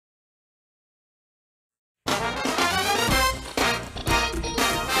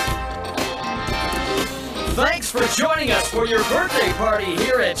for joining us for your birthday party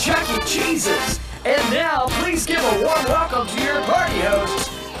here at Chuck E. Cheese's. And now, please give a warm welcome to your party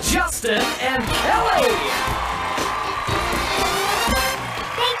hosts, Justin and Kelly.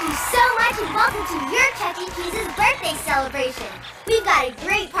 Thank you so much and welcome to your Chuck E. Cheese's birthday celebration. We've got a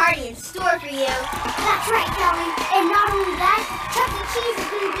great party in store for you. That's right, Kelly. And not only that, Chuck E. Cheese is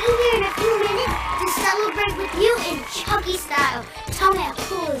going to be here in a few minutes to celebrate with you in Chucky style. Tell me how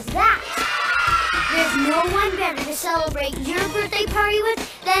cool is that? There's no one better to celebrate your birthday party with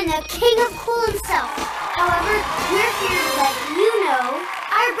than the King of Cool himself. However, we're here to let you know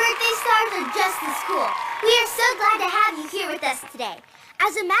our birthday stars are just as cool. We are so glad to have you here with us today.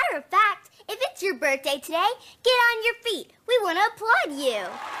 As a matter of fact, if it's your birthday today, get on your feet. We want to applaud you.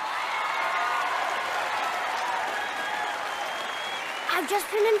 I've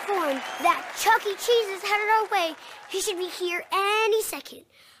just been informed that Chuck E. Cheese is headed our way. He should be here any second.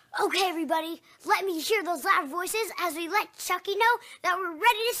 Okay, everybody, let me hear those loud voices as we let Chucky know that we're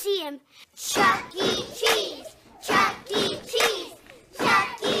ready to see him. Chuck E. Cheese! Chuck E. Cheese!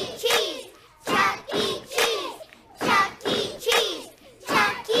 Chuck E. Cheese! Chuck E. Cheese! Chuck E. Cheese!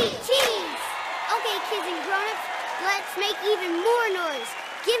 Chuck E. Cheese! Okay, kids and grown-ups, let's make even more noise.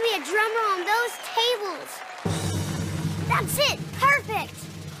 Give me a drummer on those tables. That's it! Perfect!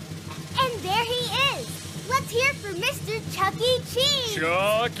 And there he is! Let's hear from Mr. Chuck E. Cheese!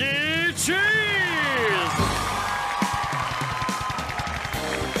 Chuck E. Cheese!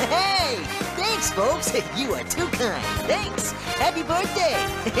 Hey! Thanks, folks! You are too kind. Thanks! Happy birthday!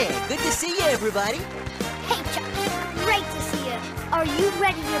 Good to see you, everybody! Hey, Chuck! Great to see you. Are you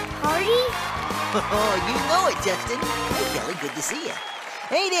ready to party? Oh, you know it, Justin. Hey, Kelly, good to see you.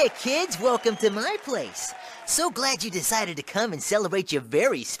 Hey there, kids. Welcome to my place. So glad you decided to come and celebrate your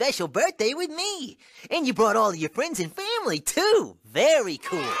very special birthday with me. And you brought all of your friends and family, too. Very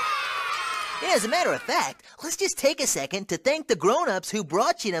cool. Yeah, as a matter of fact, let's just take a second to thank the grown-ups who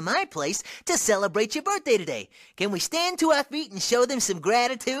brought you to my place to celebrate your birthday today. Can we stand to our feet and show them some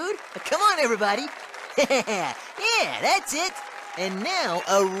gratitude? Come on, everybody. Yeah, that's it. And now,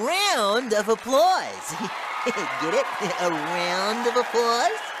 a round of applause. Get it? A round of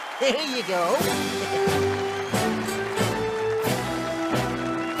applause? There you go.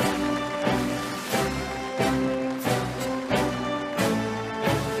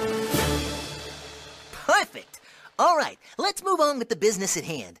 Perfect. All right, let's move on with the business at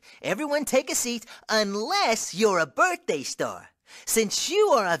hand. Everyone take a seat unless you're a birthday star. Since you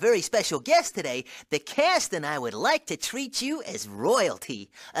are a very special guest today, the cast and I would like to treat you as royalty.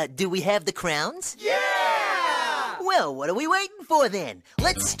 Do we have the crowns? Yeah! Well, what are we waiting for then?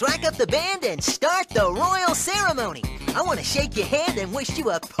 Let's strike up the band and start the royal ceremony. I want to shake your hand and wish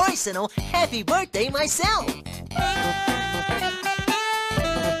you a personal happy birthday myself.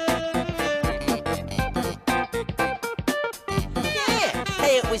 Yeah,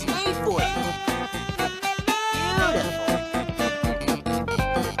 hey, it was made for you.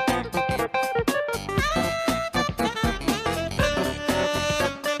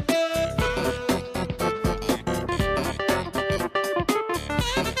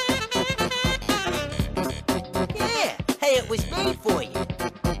 Beautiful. It was made for you.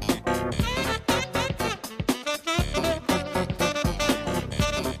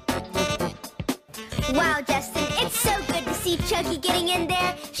 Wow, Justin, it's so good to see Chucky getting in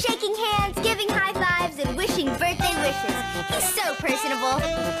there, shaking hands, giving high fives, and wishing birthday wishes. He's so personable.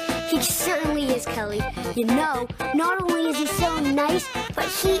 He certainly is, Kelly. You know, not only is he so nice, but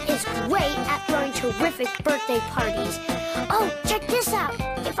he is great at throwing terrific birthday parties. Oh, check this out.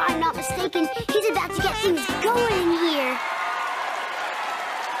 If I'm not mistaken, he's about to get things going in here.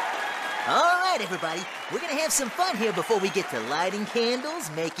 All right, everybody. We're going to have some fun here before we get to lighting candles,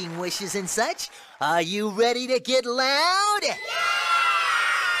 making wishes, and such. Are you ready to get loud? Yeah!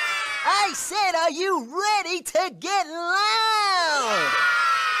 I said, are you ready to get loud?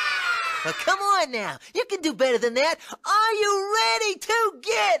 Yeah! Well, come on now. You can do better than that. Are you ready to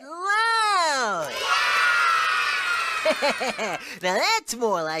get loud? Yeah! Now that's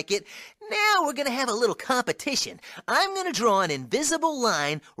more like it. Now we're going to have a little competition. I'm going to draw an invisible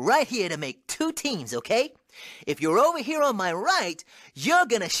line right here to make two teams, okay? If you're over here on my right, you're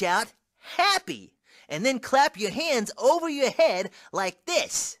going to shout, happy, and then clap your hands over your head like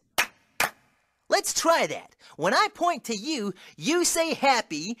this. Let's try that. When I point to you, you say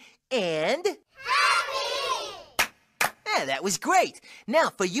happy and... Happy! Yeah, that was great. Now,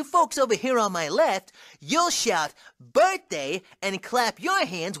 for you folks over here on my left, you'll shout birthday and clap your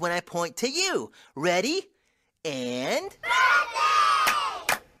hands when I point to you. Ready? And...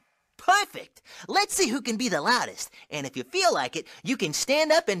 Birthday! Perfect. Let's see who can be the loudest. And if you feel like it, you can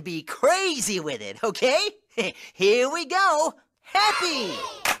stand up and be crazy with it, okay? Here we go. Happy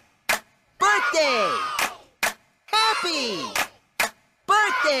birthday! Happy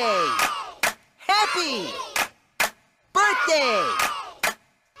birthday! Happy birthday!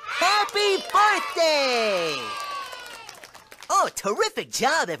 Happy birthday! Oh, terrific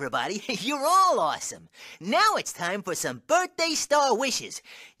job, everybody. You're all awesome. Now it's time for some birthday star wishes.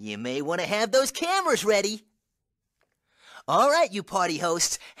 You may want to have those cameras ready. All right, you party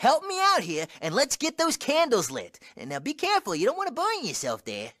hosts, help me out here, and let's get those candles lit. And now be careful, you don't want to burn yourself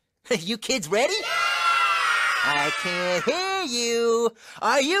there. You kids ready? I can't hear you.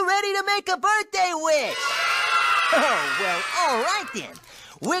 Are you ready to make a birthday wish? Oh, well, all right then.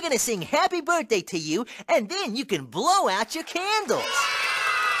 We're gonna sing happy birthday to you, and then you can blow out your candles.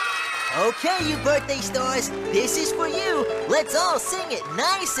 Okay, you birthday stars, this is for you. Let's all sing it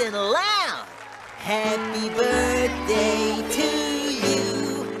nice and loud. Happy birthday to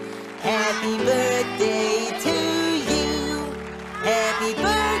you. Happy birthday to you. Happy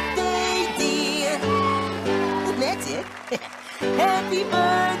birthday, dear. And that's it. Happy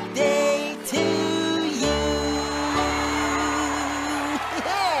birthday to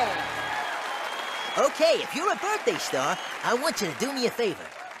Okay, if you're a birthday star, I want you to do me a favor.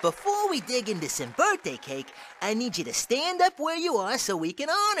 Before we dig into some birthday cake, I need you to stand up where you are so we can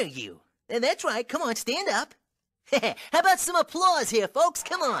honor you. And that's right, come on, stand up. How about some applause here, folks?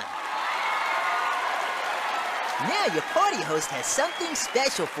 Come on. Now your party host has something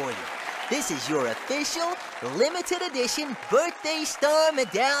special for you. This is your official, limited edition birthday star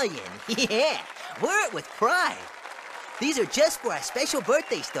medallion. Yeah, wear it with pride. These are just for our special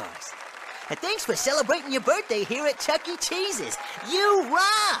birthday stars. And thanks for celebrating your birthday here at Chuck E. Cheese's. You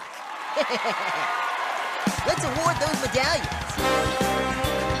rock! Let's award those medallions.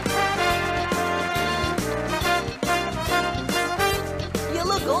 You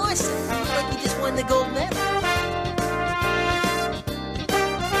look awesome. You look like you just won the gold medal.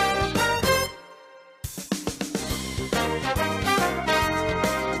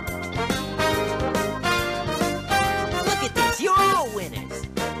 Look at this. You're all winners.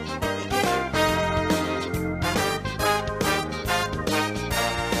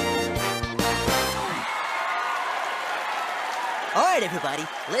 All right, everybody,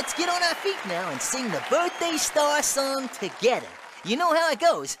 let's get on our feet now and sing the birthday star song together. You know how it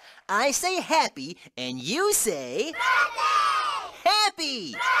goes. I say happy, and you say... Birthday!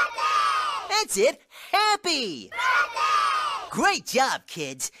 Happy! Birthday! That's it, happy! Birthday! Great job,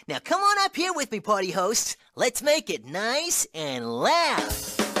 kids. Now come on up here with me, party hosts. Let's make it nice and loud.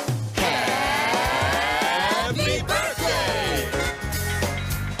 Happy birthday!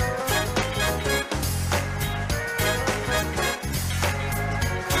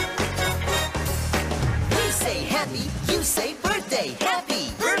 Happy, you say birthday.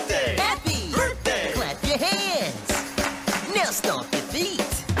 Happy birthday. Happy birthday. Clap your hands. Now stomp your feet.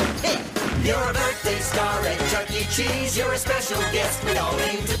 Hey. You're a birthday star at Chuck E. Cheese. You're a special guest we all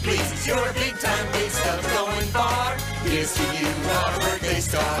aim to please. You're a big time, big stuff going far. Here's to you, our birthday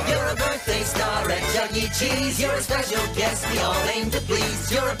star. You're a birthday star at Chuck E. Cheese. You're a special guest we all aim to please.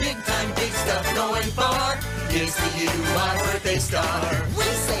 You're a big time, big stuff going far. Here's to you, our birthday star. We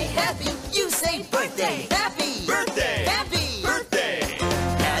say happy, you say birthday. Happy birthday. Happy birthday.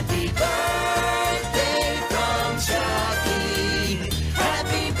 Happy birthday from Chucky.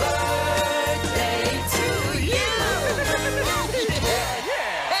 Happy birthday to you.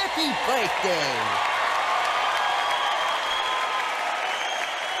 Happy birthday.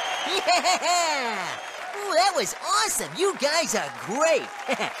 Yeah! Ooh, that was awesome. You guys are great.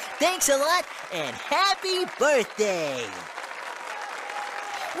 Thanks a lot, and happy birthday.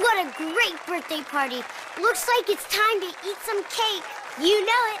 What a great birthday party. Looks like it's time to eat some cake. You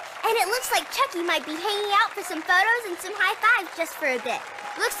know it. And it looks like Chucky might be hanging out for some photos and some high fives just for a bit.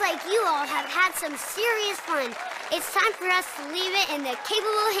 Looks like you all have had some serious fun. It's time for us to leave it in the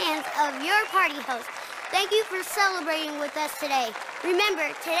capable hands of your party host. Thank you for celebrating with us today. Remember,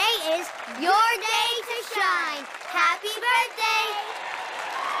 today is your day to shine. Happy birthday!